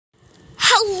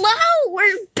Hello,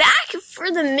 we're back for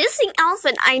the missing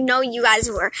elephant. I know you guys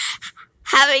were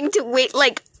having to wait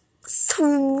like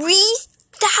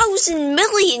 3,000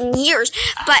 million years,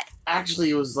 but actually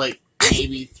it was like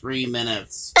maybe 3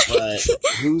 minutes, but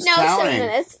who's no, counting? 7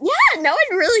 minutes. Yeah, no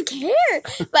one really cared.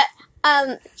 But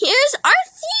here's our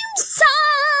theme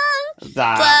song.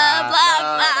 Blah blah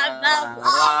blah blah blah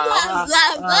blah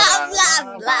blah blah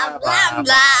blah blah blah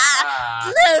blah.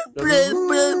 Blah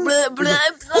blah blah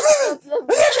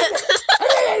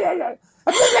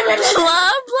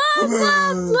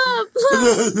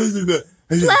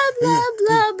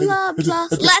blah blah blah.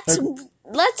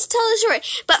 Let's tell the story.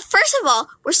 But first of all,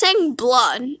 we're saying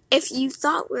blood. If you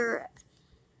thought we were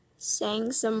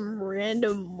saying some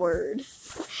random word,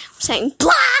 we're saying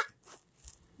blah.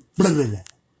 Today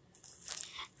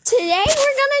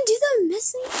we're gonna do the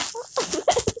missing elephant.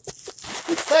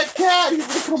 It's that cat. He's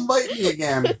gonna come bite me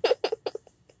again.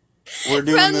 We're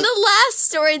doing From the last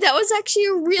story, that was actually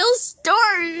a real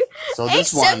story. So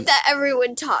this Except one, that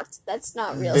everyone talked. That's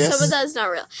not real. Some of that is not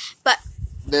real. But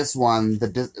this one,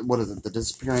 what is it? The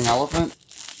disappearing elephant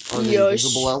or the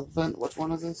invisible elephant? Which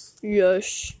one is this?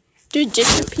 Yes, the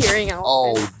disappearing elephant.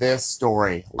 Oh, this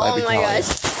story. Let me Oh my tell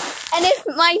gosh! you. And if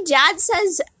my dad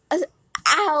says,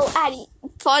 "Ow, Addie,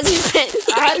 Fozzie bit me,"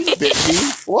 Addie bit me.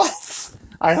 What?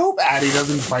 I hope Addie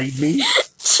doesn't bite me.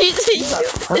 She's a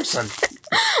person.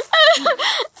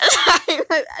 Sorry, my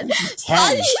bad.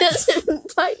 Fozzie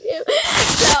doesn't bite you.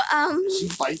 So, she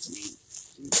bites me.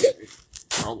 She's in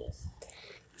trouble.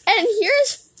 And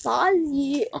here's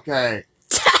Fozzie. Okay.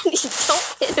 Daddy,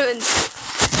 don't hit him.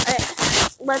 Alright,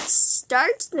 let's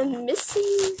start the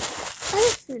missing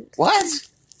elephant. What?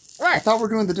 What? I thought we were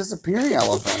doing the disappearing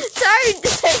elephant. Sorry.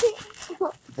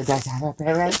 The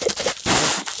disappearing elephant.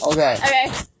 Okay. Okay.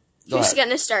 Go Who's ahead.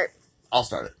 gonna start? I'll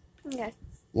start it. Okay.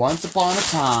 Once upon a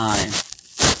time.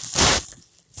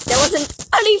 There was an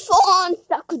elephant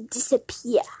that could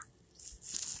disappear.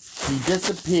 He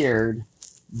disappeared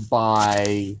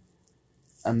by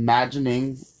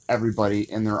imagining everybody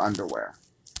in their underwear.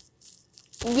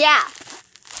 Yeah.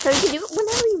 So you can do it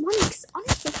whenever you want, because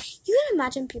honestly, you can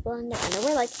imagine people in their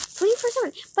underwear like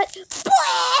 24/7. But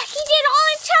blah, he did all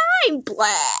the time.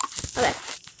 Blah. Okay.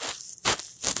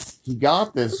 He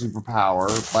got this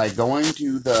superpower by going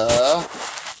to the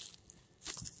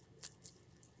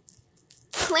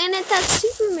planet that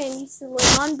Superman used to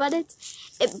live on, but it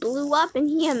blew up, and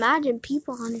he imagined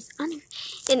people on his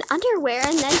in underwear,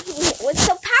 and then he was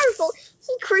so powerful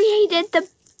he created the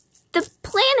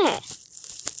planet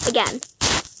again.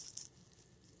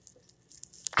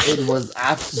 It was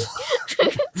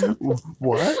absolutely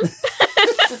what?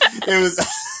 It was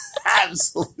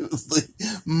absolutely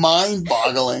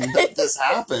mind-boggling that this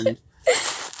happened,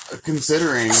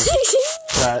 considering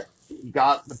that he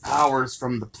got the powers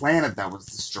from the planet that was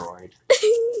destroyed.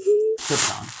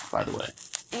 Krypton, by the way.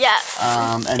 Yeah.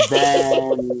 And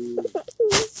then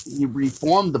he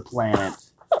reformed the planet.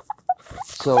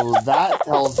 So that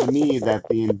tells me that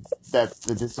the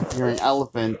disappearing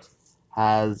elephant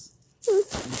has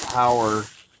the power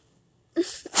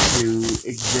to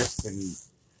exist in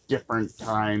different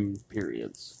time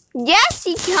periods. Yes,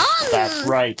 he can. That's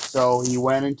right. So he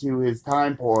went into his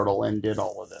time portal and did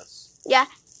all of this. Yeah.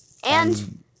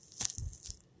 And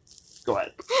go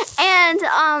ahead. And he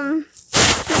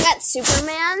got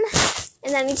Superman,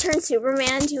 and then he turned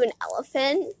Superman into an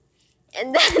elephant,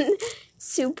 and then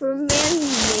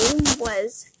Superman's name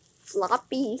was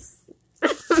Floppy.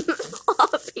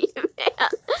 Floppy Man.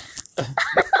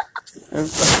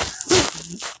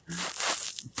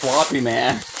 Floppy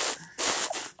Man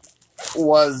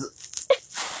was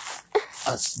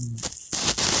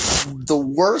the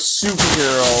worst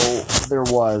superhero there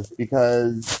was,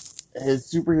 because his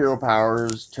superhero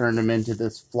powers turned him into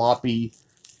this floppy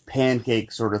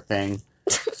pancake sort of thing.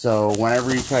 So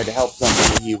whenever he tried to help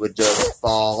somebody, he would just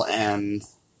fall and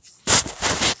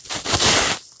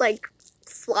like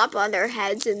flop on their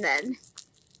heads and then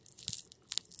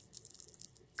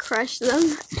crush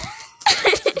them.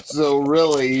 So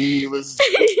really, he was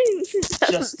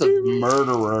just a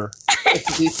murderer.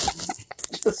 He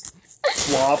just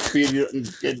flopped and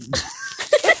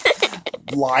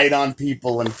lied on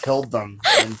people and killed them.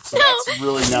 And so that's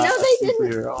really not a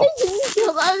superhero. They didn't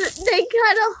kill them. They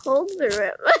kind of hold through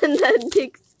it and then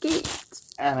they escaped.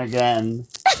 And again,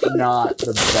 not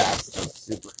the best of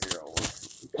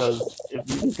superheroes, because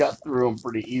if you got through them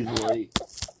pretty easily,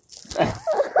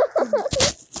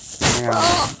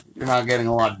 you're not getting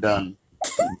a lot done.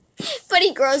 But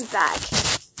he grows back.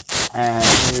 And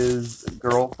his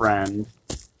girlfriend,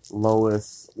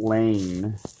 Lois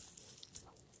Lane,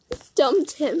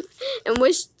 dumped him and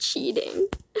was cheating.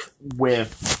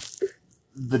 with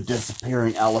the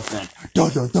disappearing elephant.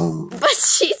 Dun, dun, dun. But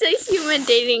she's a human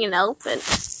dating an elephant.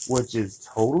 Which is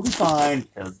totally fine,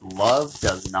 because love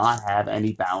does not have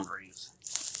any boundaries.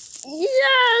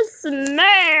 Yes,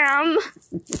 ma'am.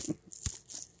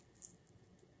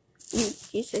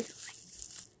 you say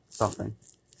something.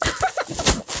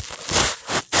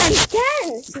 And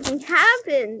then something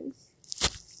happens.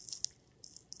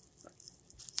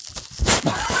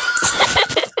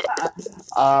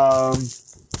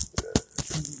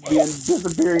 The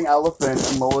disappearing elephant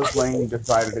and Lois Lane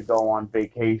decided to go on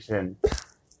vacation.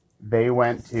 They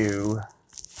went to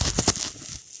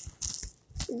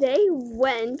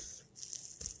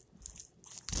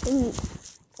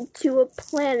a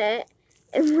planet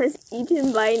and was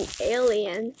eaten by an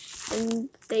alien, and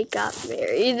they got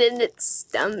married in its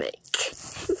stomach.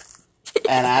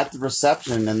 And at the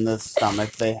reception in the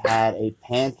stomach, they had a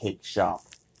pancake shop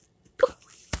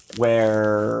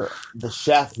where the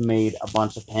chef made a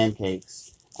bunch of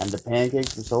pancakes, and the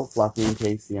pancakes were so fluffy and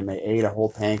tasty, and they ate a whole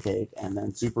pancake, and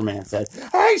then Superman said,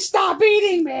 "Hey, stop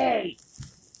eating me!"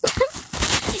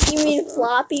 You mean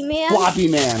Floppy Man? Floppy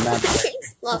Man, that's it.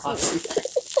 Floppy.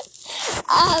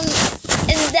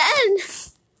 And then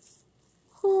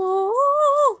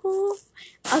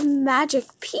a magic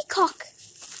peacock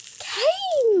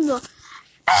came and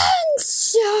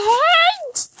said,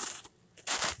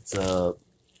 "What's up?"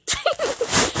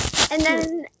 And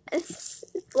then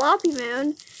Floppy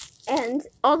Man and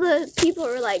all the people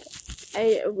were like,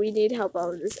 "Hey, we need help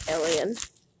on this alien."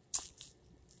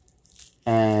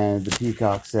 And the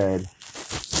peacock said,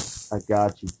 "I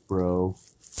got you, bro."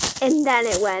 And then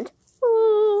it went,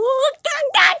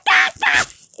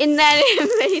 and then it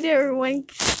made everyone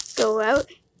go out.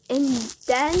 And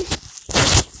then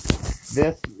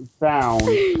this sound,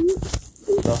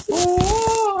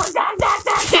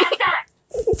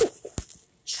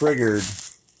 triggered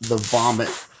the vomit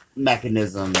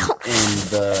mechanism in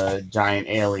the giant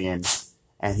alien,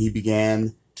 and he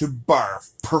began to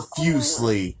barf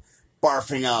profusely,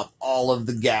 barfing up all of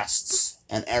the guests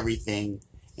and everything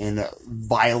in a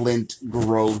violent,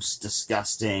 gross,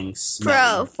 disgusting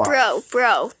smell. Bro.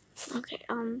 Okay,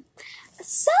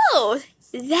 so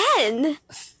then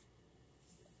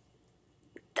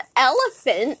the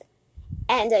elephant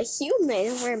and a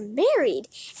human were married,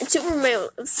 and Superman,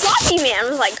 Floppy Man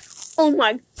was like, "Oh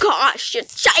my gosh, you're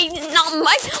shining on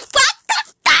my..."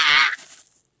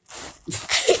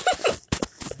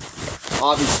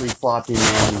 Obviously, Floppy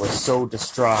Man was so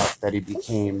distraught that he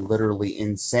became literally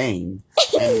insane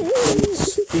and couldn't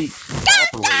speak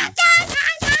properly.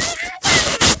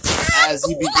 As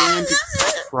he began to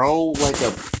crow like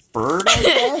a bird, I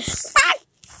guess,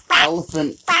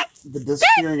 the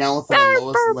disappearing elephant and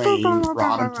Lois Lane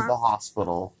brought him to the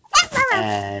hospital,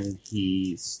 and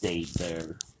he stayed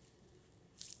there.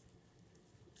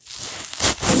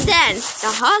 And then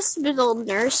the hospital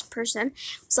nurse person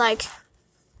was like,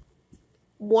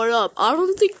 "What up? I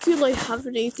don't think you have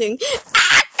anything."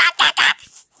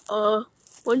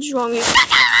 What's wrong with you?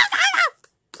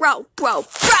 Bro.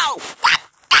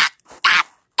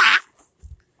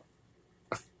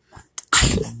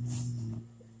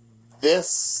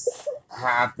 This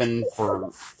happened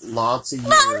for lots of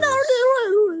years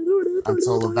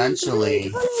until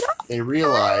eventually they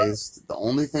realized the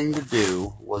only thing to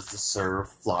do was to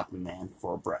serve Floppy Man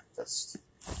for breakfast.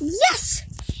 Yes!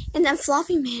 And then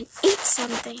Floppy Man ate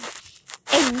something.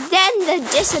 And then the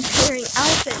disappearing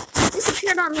elephant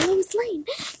disappeared on Lois Lane.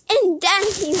 And then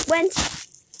he went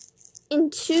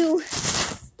into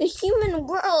the human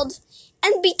world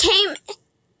and became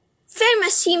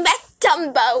famous. He met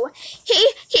Dumbo.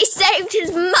 He saved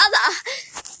his mother.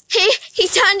 He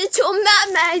turned into a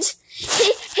mermaid.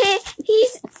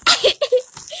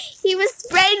 He was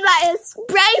sprayed by a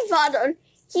spray bottle.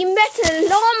 He met a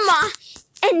llama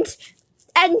and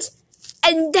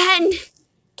then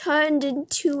turned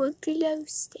into a glow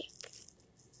stick.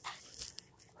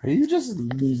 Are you just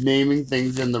naming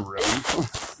things in the room?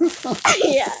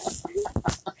 Yeah.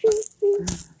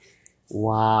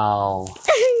 Wow.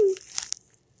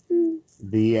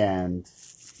 The end.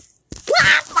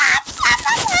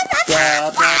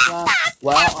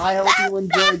 Well, I hope you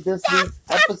enjoyed this week's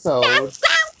episode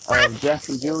of Jess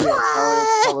and Juliet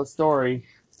tell a story.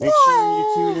 Make sure you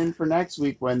tune in for next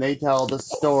week when they tell the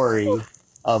story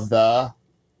of the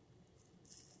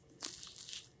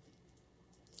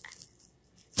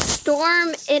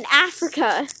storm in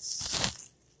Africa.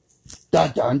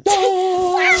 Dun dun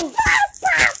dun!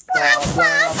 Blah,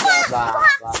 blah, blah, blah,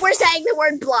 blah. We're saying the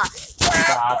word blah.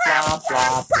 Blah, blah,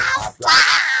 blah, blah, blah.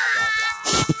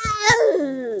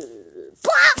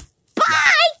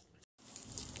 Bye.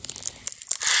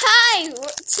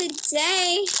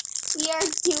 today we are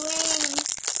doing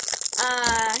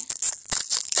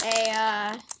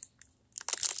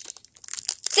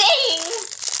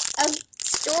a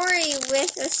story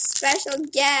with a special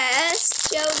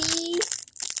guest, Jody.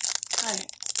 Hi,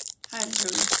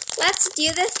 Jody. Let's do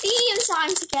the theme song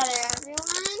together,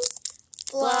 everyone.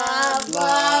 Blah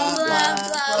blah blah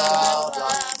blah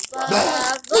blah blah blah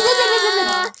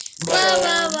blah. Blah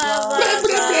blah blah blah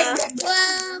blah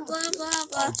blah blah blah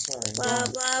blah. I'm sorry. Blah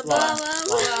blah blah blah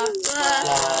blah blah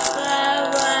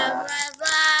blah blah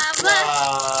blah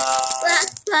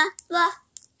blah.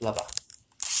 Blah, blah.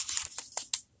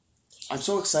 I'm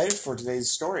so excited for today's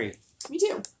story. Me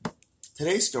too.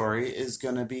 Today's story is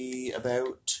going to be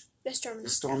about The storm. the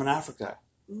storm in Africa.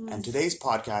 And today's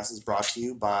podcast is brought to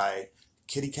you by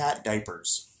Kitty Cat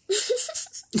Diapers.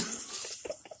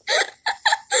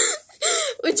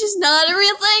 Which is not a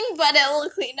real thing, but it will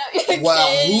clean up your cage.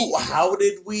 Well, how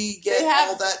did we get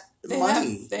all that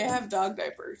money? They have dog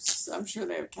diapers. I'm sure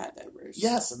they have cat diapers.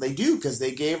 Yes, they do, because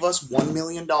they gave us $1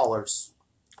 million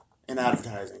in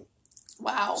advertising.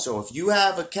 Wow. So if you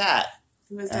have a cat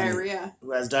Who has diarrhea?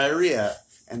 who has diarrhea,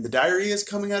 and the diarrhea is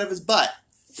coming out of his butt,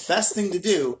 the best thing to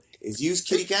do is use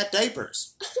kitty cat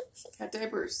diapers. Cat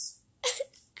diapers.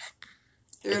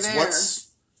 They're It's there.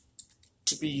 what's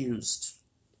to be used.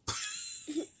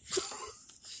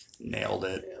 Nailed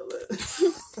it. Nailed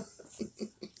it.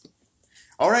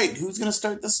 All right, who's going to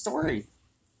start the story?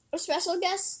 A special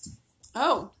guest,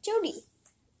 Oh, Jody.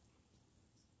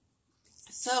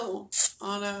 so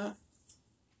on a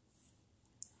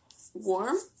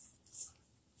warm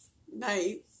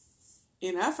night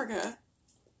in Africa,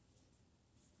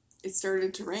 it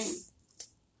started to rain.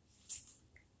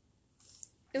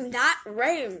 And that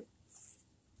rain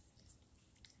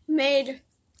made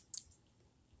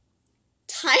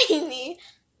tiny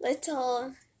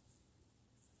little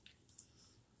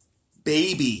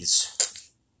Babies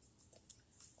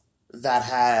that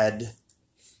had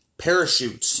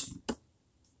parachutes,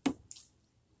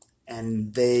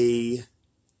 and they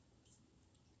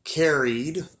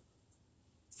carried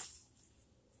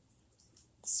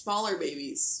Smaller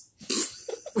babies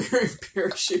wearing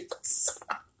parachutes.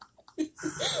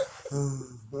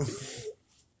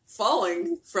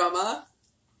 Falling from a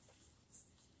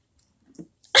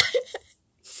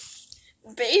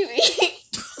baby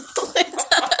with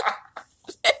a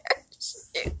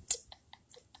parachute.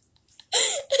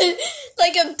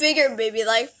 Like a bigger baby,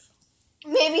 like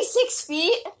maybe 6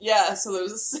 feet. Yeah, so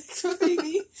there's a 6-foot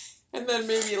baby, and then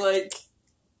maybe like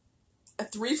a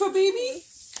 3-foot baby,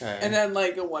 Okay. and then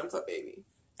like a 1-foot baby.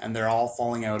 And they're all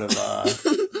falling out of a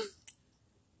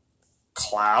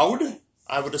cloud,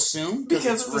 I would assume. Because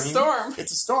it's a raining. storm.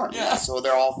 It's a storm, Yeah. so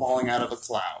they're all falling out of a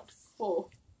cloud. Oh.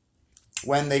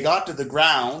 When they got to the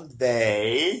ground,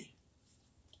 they...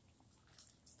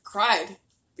 Cried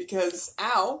because,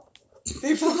 ow,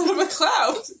 they fell out of a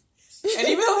cloud. And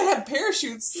even though they had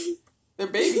parachutes, they're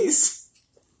babies.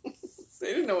 They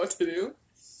didn't know what to do.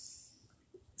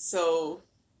 So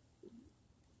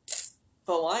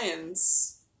the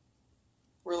lions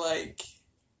were like,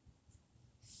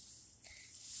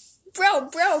 Bro,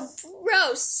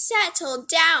 settle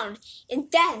down. And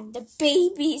then the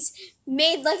babies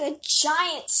made like a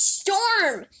giant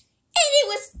storm. And it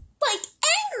was like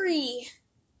angry.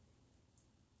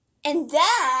 And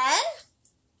then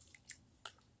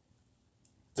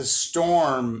The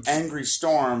storm, angry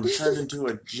storm, turned into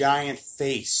a giant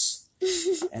face.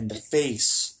 And the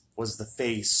face was the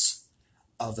face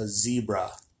of a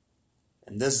zebra.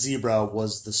 And this zebra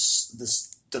was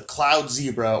the cloud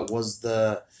zebra was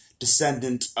the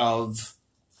descendant of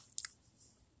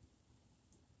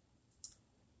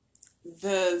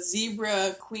the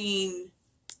zebra queen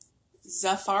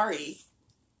Zafari,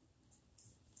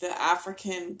 the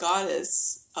African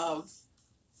goddess of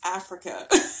Africa.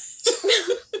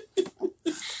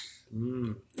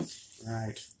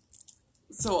 Right.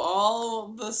 So all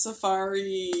the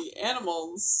safari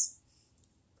animals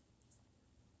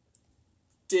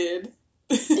did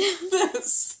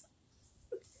this.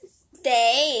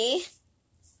 they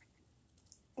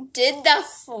did the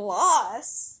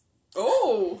floss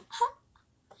Oh,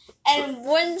 and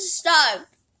wouldn't stop.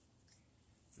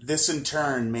 This in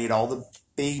turn made all the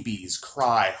babies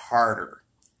cry harder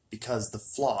because the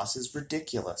floss is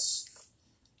ridiculous.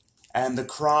 And the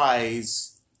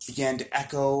cries began to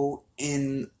echo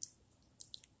in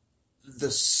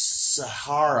the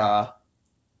Sahara,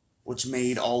 which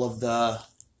made all of the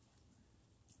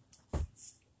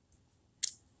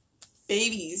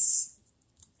babies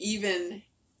even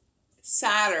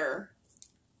sadder.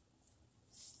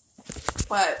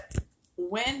 But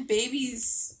when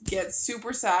babies get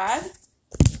super sad,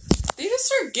 They just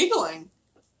start giggling.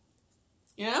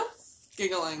 You know?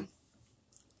 Giggling.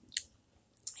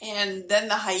 And then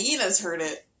the hyenas heard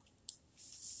it.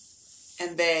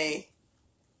 And they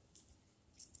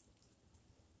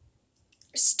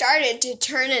started to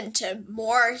turn into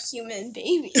more human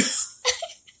babies.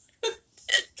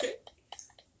 Okay.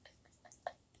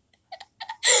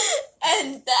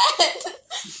 And then...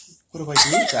 What do I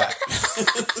do with that?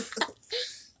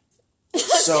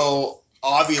 So,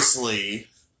 obviously,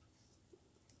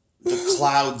 the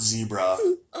cloud zebra,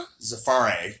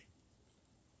 Zafare,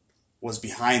 was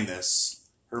behind this.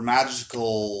 Her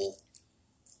magical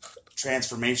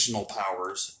transformational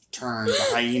powers turned the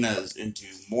hyenas into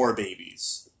more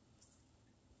babies.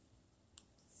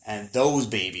 And those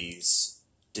babies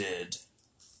did...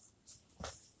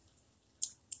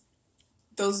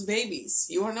 Those babies.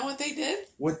 You want to know what they did?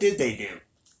 What did they do?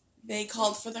 They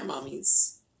called for their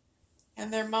mummies.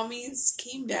 And their mummies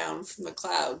came down from the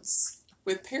clouds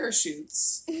with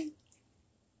parachutes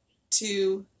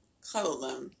to cuddle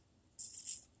them.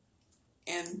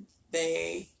 And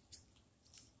they...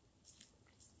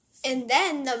 And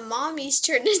then the mommies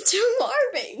turned into more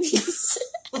babies.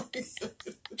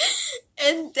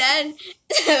 And then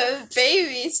the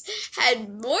babies had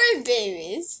more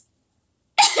babies.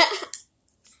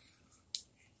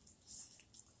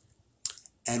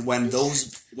 And when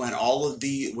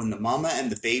the mama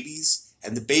and the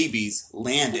babies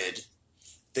landed,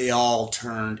 they all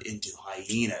turned into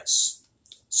hyenas.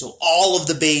 So all of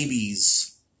the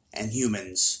babies and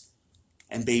humans,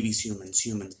 and babies, humans,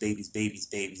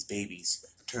 babies,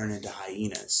 turn into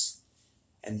hyenas.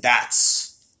 And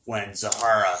that's when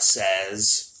Zahara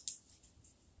says,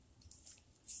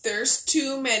 there's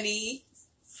too many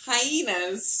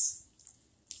hyenas.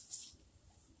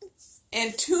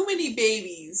 And too many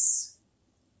babies.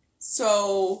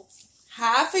 So,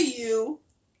 half of you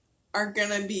are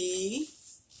gonna be...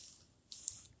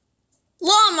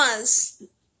 llamas.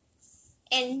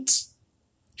 And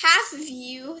half of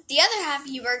you, the other half of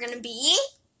you are gonna be...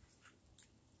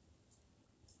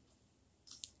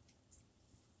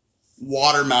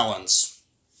 watermelons.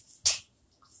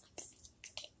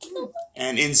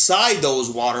 And inside those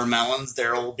watermelons,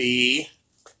 there will be...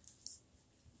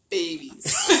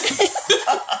 babies.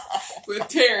 With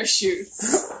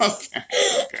parachutes. Okay.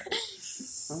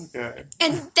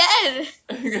 And then...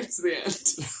 I think that's the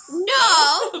end. No.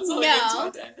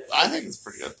 I think it's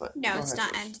pretty good, but... No, it's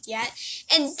not ended yet.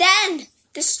 And then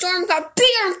the storm got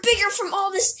bigger and bigger from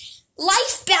all this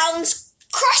life balance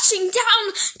crushing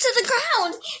down to the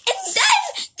ground. And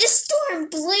then the storm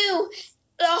blew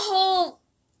the whole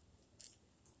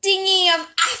thingy of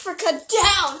Africa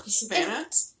down. Savannah?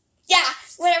 Yeah,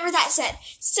 whatever that said.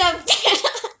 Savannah.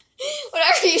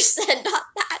 Whatever you said, not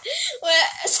that.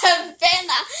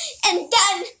 Savannah. And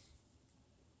then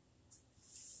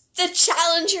the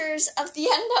challengers of the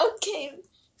unknown came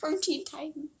from Teen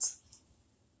Titans.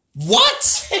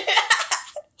 What?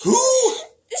 Who?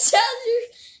 The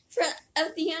challengers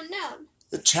of the unknown.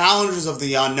 The challengers of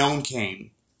the unknown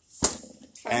came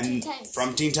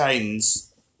From Teen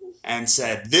Titans and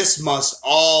said, this must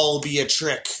all be a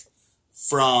trick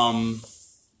from...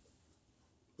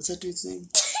 What's that dude's name?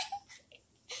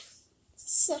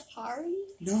 Safari?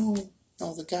 No,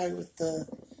 the guy with the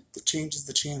changes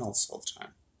the channels all the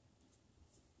time.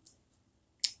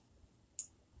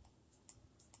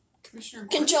 Commissioner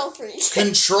Gordon? Control Freak.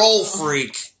 Control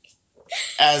Freak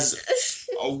as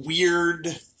a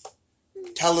weird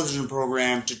television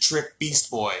program to trick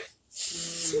Beast Boy.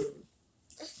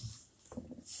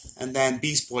 And then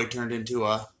Beast Boy turned into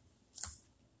a...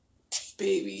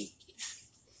 baby.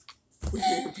 With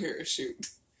a parachute.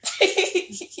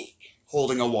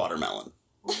 holding a watermelon.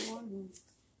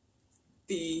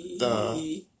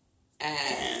 The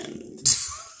end.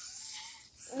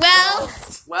 Well,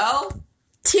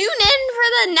 tune in for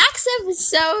the next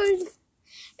episode,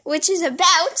 which is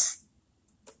about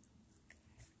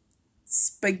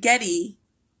spaghetti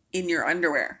in your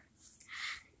underwear.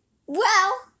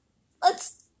 Well,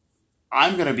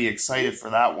 I'm going to be excited for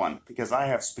that one because I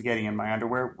have spaghetti in my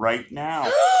underwear right now.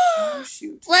 Oh,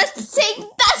 shoot. Let's sing the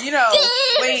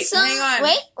wait, song. hang on.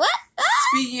 Wait, what?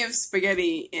 Speaking of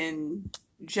spaghetti in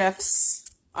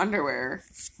Jeff's underwear,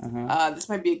 this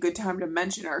might be a good time to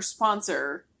mention our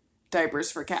sponsor,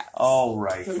 Diapers for Cats. Oh,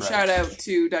 right. So shout out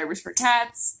to Diapers for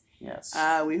Cats. Yes.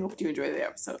 We hope you enjoy the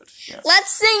episode. Yes.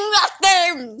 Let's sing the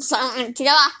theme song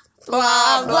together.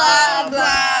 Blah, blah,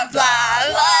 blah, blah,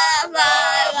 blah,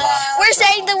 blah, blah. We're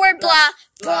saying the word blah,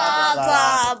 blah,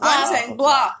 blah, blah. I'm saying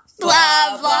blah.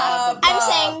 Blah, blah. I'm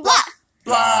saying blah.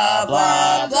 Blah,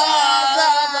 blah, blah.